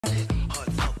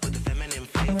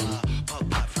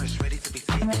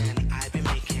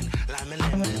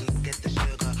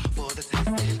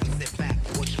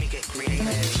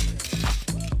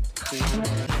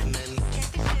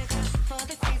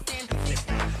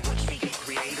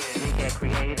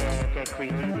creative, get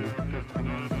creative, get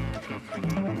creative, get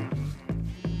creative.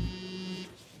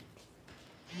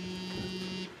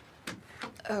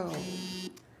 Oh.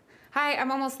 Hi,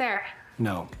 I'm almost there.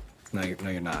 No,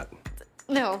 you're not.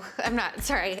 No, I'm not.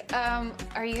 Sorry.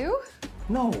 Are you?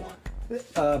 No.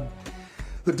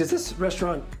 Look, does this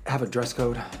restaurant have a dress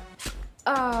code?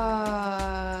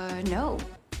 No.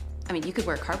 I mean, you could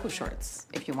wear cargo shorts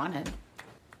if you wanted.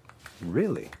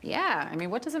 Really? Yeah, I mean,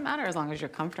 what does it matter as long as you're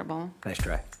comfortable? Nice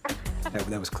try.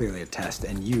 That was clearly a test,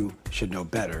 and you should know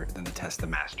better than to test the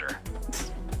master.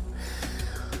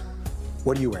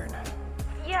 What are you wearing?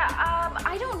 Yeah,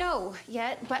 I don't know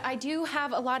yet, but I do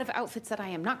have a lot of outfits that I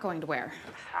am not going to wear.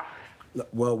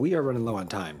 Well, we are running low on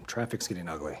time. Traffic's getting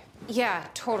ugly. Yeah,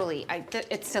 totally.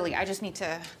 It's silly. I just need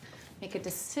to make a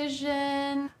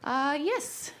decision.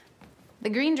 Yes. The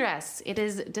green dress. It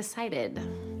is decided.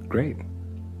 Great.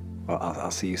 Well, I'll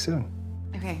see you soon.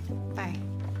 Okay, bye.